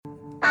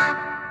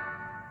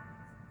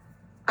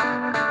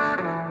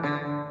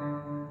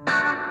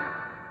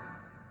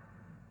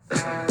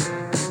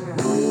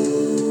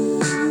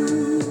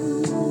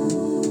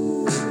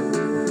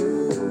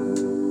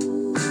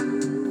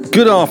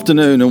Good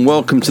afternoon and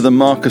welcome to the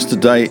Marcus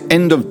Today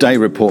End of Day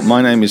Report.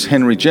 My name is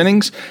Henry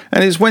Jennings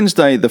and it's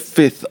Wednesday the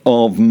 5th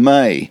of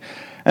May.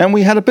 And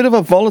we had a bit of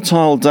a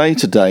volatile day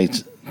today,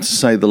 to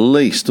say the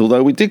least,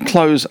 although we did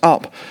close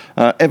up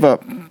ever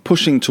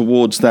pushing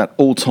towards that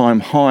all-time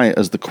high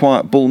as the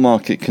quiet bull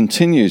market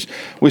continues.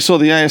 We saw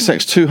the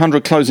ASX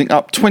 200 closing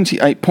up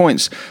 28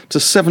 points to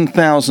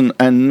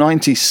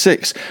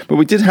 7,096, but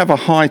we did have a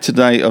high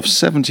today of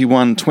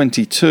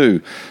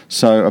 71.22,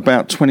 so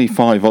about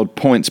 25 odd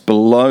points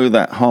below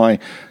that high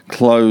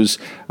close.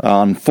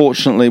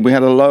 Unfortunately, we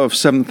had a low of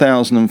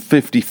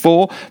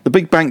 7,054. The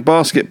big bank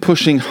basket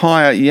pushing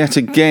higher yet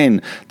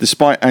again,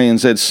 despite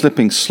ANZ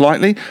slipping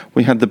slightly.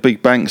 We had the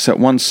big banks at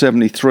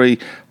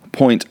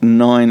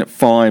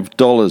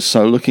 $173.95,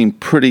 so looking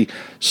pretty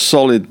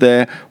solid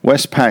there.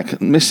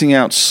 Westpac missing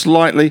out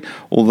slightly,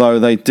 although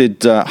they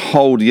did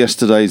hold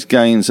yesterday's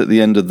gains at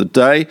the end of the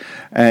day,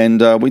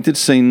 and we did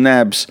see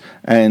NABs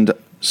and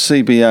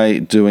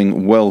CBA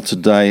doing well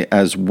today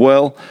as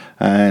well.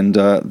 And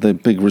the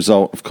big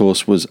result, of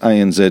course, was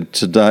ANZ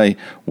today,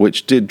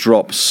 which did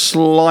drop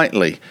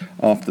slightly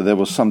after there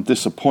was some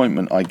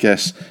disappointment, I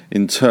guess,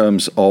 in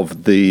terms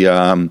of the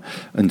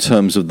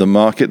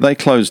market. They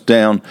closed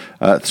down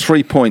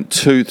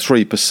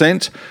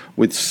 3.23%,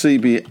 with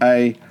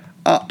CBA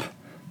up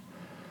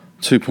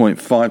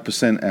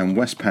 2.5% and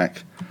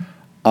Westpac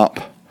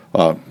up.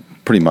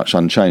 Pretty much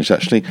unchanged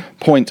actually,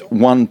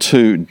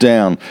 0.12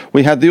 down.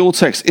 We had the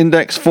Alltex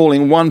index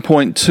falling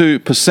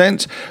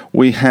 1.2%.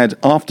 We had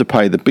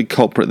Afterpay, the big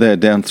culprit there,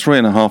 down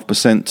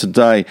 3.5%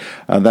 today.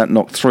 That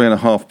knocked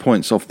 3.5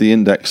 points off the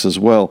index as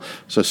well.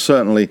 So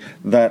certainly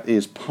that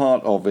is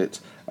part of it.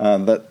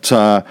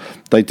 That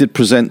they did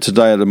present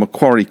today at a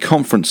Macquarie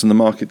conference, and the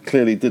market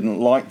clearly didn't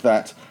like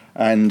that.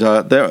 And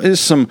there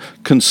is some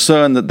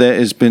concern that there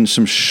has been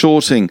some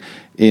shorting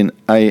in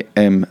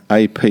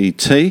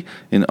AMAPT,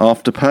 in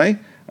Afterpay,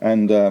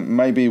 and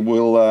maybe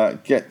we'll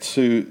get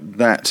to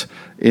that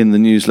in the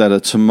newsletter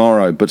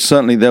tomorrow. But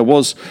certainly there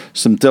was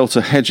some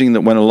delta hedging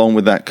that went along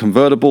with that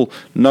convertible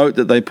note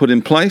that they put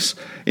in place.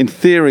 In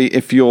theory,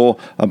 if you're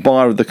a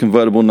buyer of the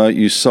convertible note,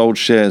 you sold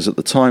shares at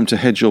the time to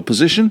hedge your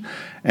position,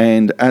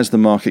 and as the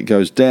market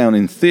goes down,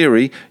 in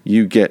theory,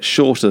 you get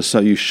shorter, so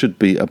you should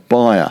be a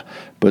buyer.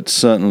 But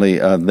certainly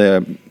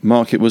their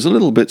market was a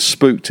little bit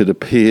spooked, it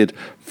appeared,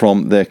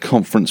 from their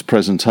conference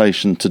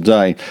presentation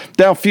today.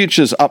 Dow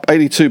futures up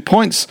 82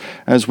 points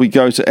as we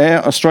go to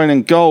air.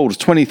 Australian gold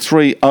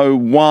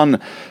 23.01,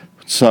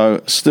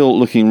 so still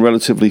looking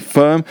relatively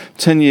firm.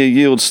 10-year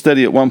yield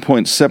steady at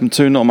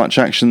 1.72, not much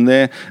action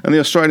there. And the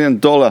Australian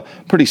dollar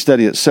pretty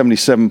steady at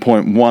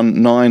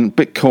 77.19.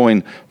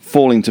 Bitcoin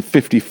falling to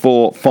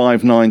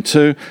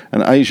 54,592,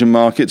 and Asian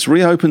markets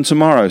reopen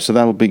tomorrow, so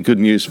that'll be good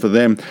news for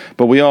them.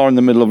 But we are in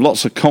the middle of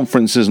lots of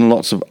conferences and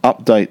lots of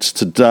updates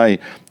today,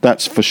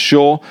 that's for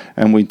sure,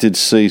 and we did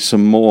see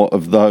some more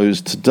of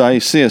those today.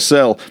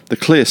 CSL, the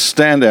clear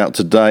standout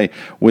today,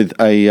 with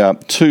a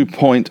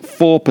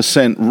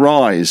 2.4%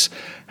 rise,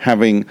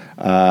 having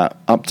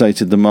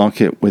updated the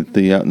market with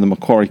the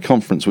Macquarie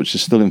conference, which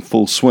is still in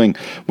full swing.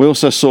 We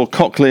also saw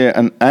Cochlear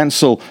and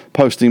Ansell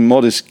posting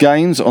modest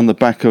gains on the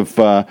back of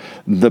the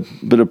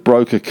bit of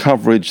broker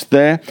coverage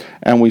there,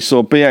 and we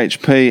saw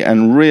BHP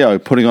and Rio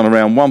putting on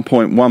around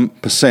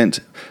 1.1%,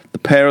 the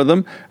pair of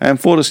them, and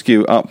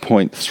Fortescue up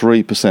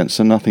 0.3%,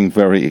 so nothing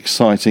very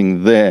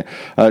exciting there.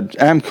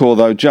 Amcor,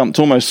 though, jumped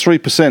almost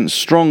 3%,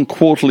 strong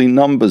quarterly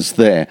numbers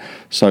there,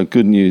 so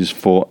good news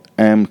for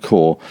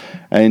Amcor.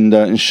 And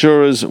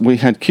insurers, we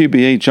had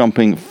QBE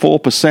jumping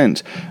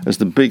 4% as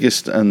the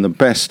biggest and the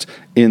best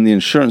in the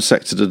insurance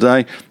sector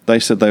today. They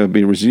said they would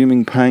be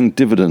resuming paying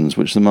dividends,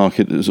 which the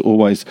market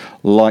always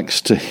likes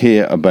to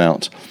hear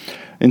about.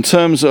 In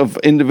terms of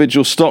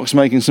individual stocks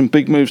making some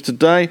big moves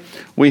today,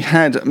 we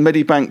had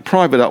Medibank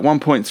Private up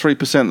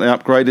 1.3%. They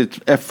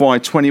upgraded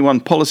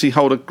FY21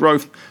 policyholder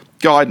growth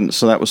guidance,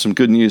 so that was some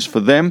good news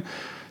for them.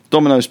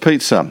 Domino's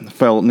Pizza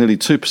fell nearly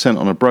 2%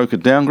 on a broker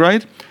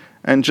downgrade.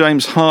 And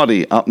James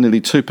Hardie up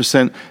nearly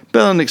 2%.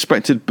 Better than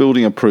expected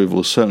building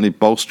approvals, certainly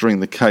bolstering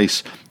the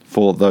case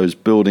for those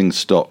building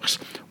stocks.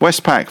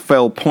 Westpac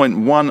fell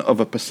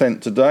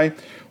 0.1% today.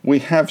 We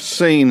have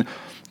seen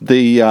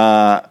the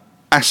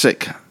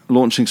ASIC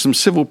launching some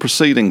civil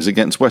proceedings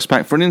against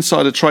Westpac for an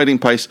insider trading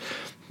case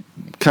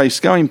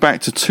going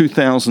back to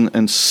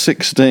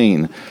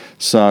 2016.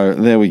 So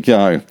there we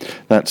go.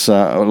 That's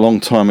a long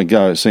time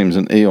ago. It seems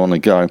an eon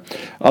ago.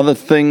 Other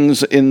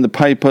things in the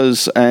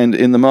papers and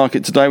in the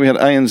market today, we had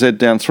ANZ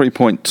down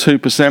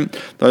 3.2%.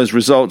 Those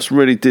results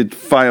really did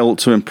fail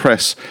to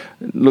impress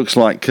It looks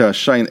like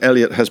Shane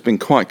Elliott has been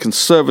quite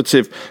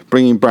conservative,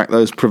 bringing back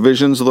those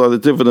provisions. Although the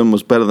dividend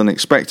was better than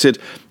expected,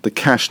 the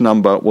cash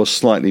number was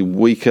slightly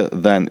weaker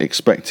than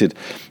expected.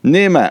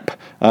 Nearmap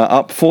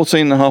up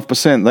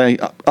 14.5%. They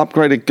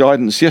upgraded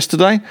guidance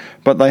yesterday,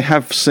 but they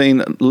have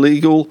seen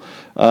legal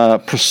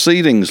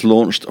proceedings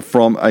launched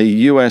from a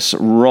US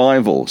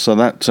rival. So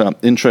that's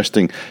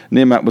interesting.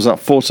 Nearmap was up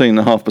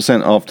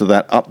 14.5% after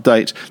that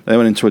update. They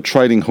went into a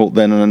trading halt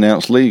then and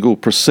announced legal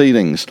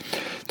proceedings.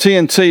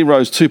 TNT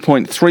rose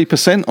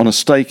 2.3% on a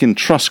stake in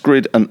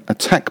TrustGrid and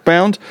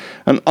AttackBound,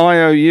 and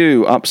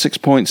IOU up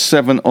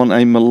 6.7% on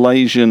a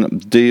Malaysian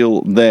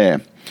deal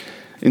there.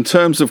 In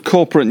terms of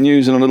corporate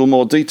news in a little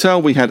more detail,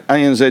 we had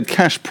ANZ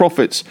cash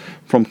profits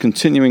from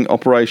continuing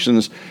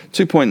operations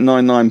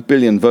 2.99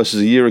 billion versus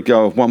a year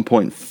ago of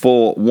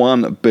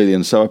 1.41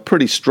 billion. So a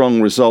pretty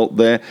strong result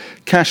there.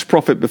 Cash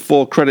profit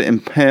before credit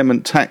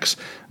impairment, tax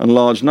and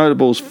large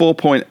notables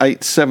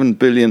 4.87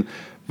 billion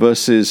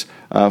versus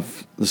the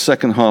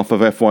second half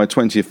of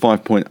FY20 of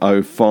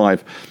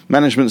 5.05.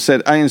 Management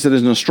said ANZ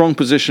is in a strong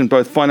position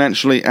both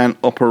financially and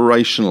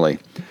operationally.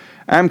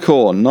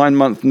 Amcor,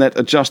 9-month net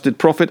adjusted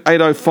profit,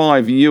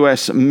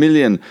 $805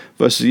 million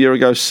versus a year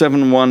ago,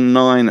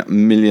 $719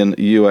 million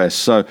US.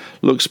 So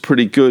looks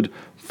pretty good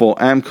for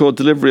Amcor.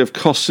 Delivery of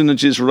cost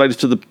synergies related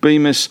to the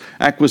Bemis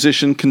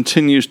acquisition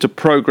continues to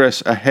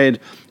progress ahead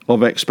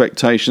of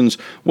expectations,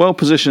 well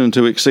positioned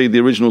to exceed the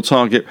original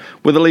target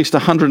with at least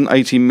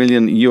 $180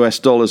 million US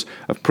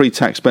of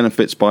pre-tax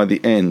benefits by the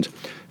end.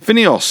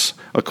 Fineos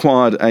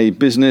acquired a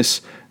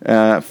business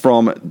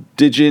from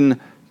Digin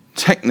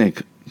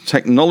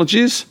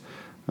Technologies,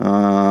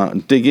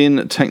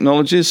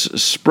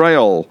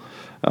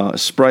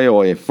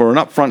 Sprayoi for an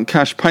upfront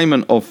cash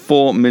payment of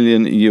 $4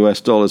 million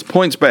US.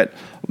 PointsBet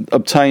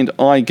obtained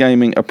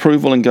iGaming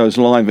approval and goes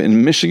live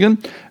in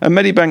Michigan. And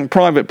Medibank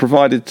Private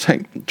provided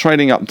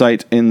trading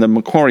update in the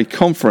Macquarie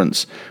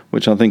Conference,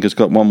 which I think has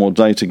got one more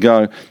day to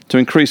go, to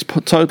increase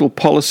total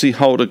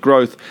policyholder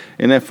growth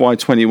in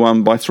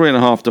FY21 by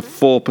 3.5% to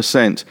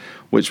 4%,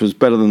 which was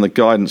better than the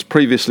guidance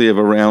previously of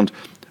around,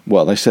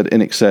 well, they said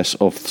in excess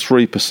of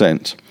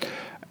 3%.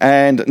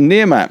 And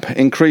Nearmap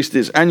increased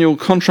its annual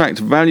contract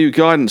value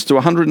guidance to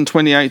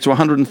 128 to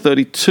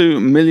 132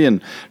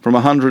 million from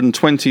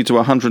 120 to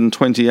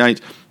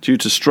 128 due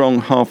to strong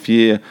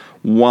half-year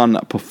one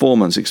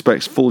performance.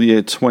 Expects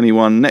full-year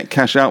 21 net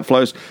cash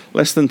outflows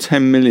less than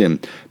 10 million,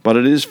 but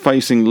it is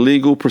facing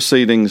legal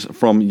proceedings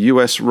from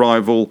US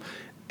rival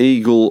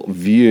Eagle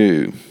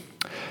View.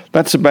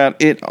 That's about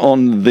it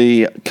on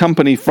the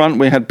company front.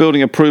 We had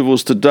building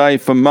approvals today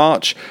for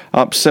March,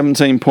 up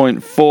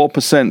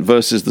 17.4%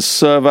 versus the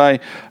survey.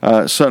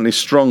 Certainly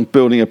strong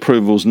building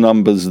approvals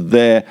numbers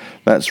there.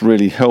 That's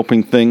really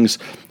helping things.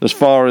 As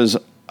far as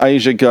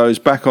Asia goes,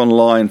 back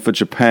online for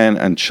Japan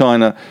and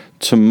China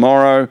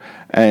tomorrow.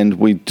 And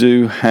we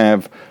do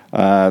have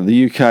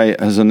the UK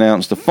has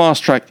announced a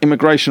fast-track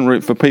immigration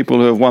route for people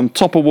who have won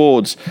top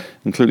awards,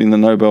 including the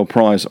Nobel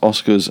Prize,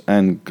 Oscars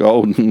and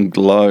Golden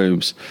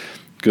Globes.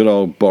 Good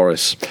old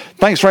Boris.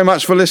 Thanks very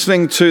much for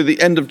listening to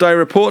the End of Day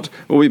Report.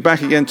 We'll be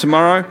back again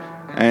tomorrow,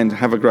 and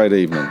have a great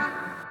evening.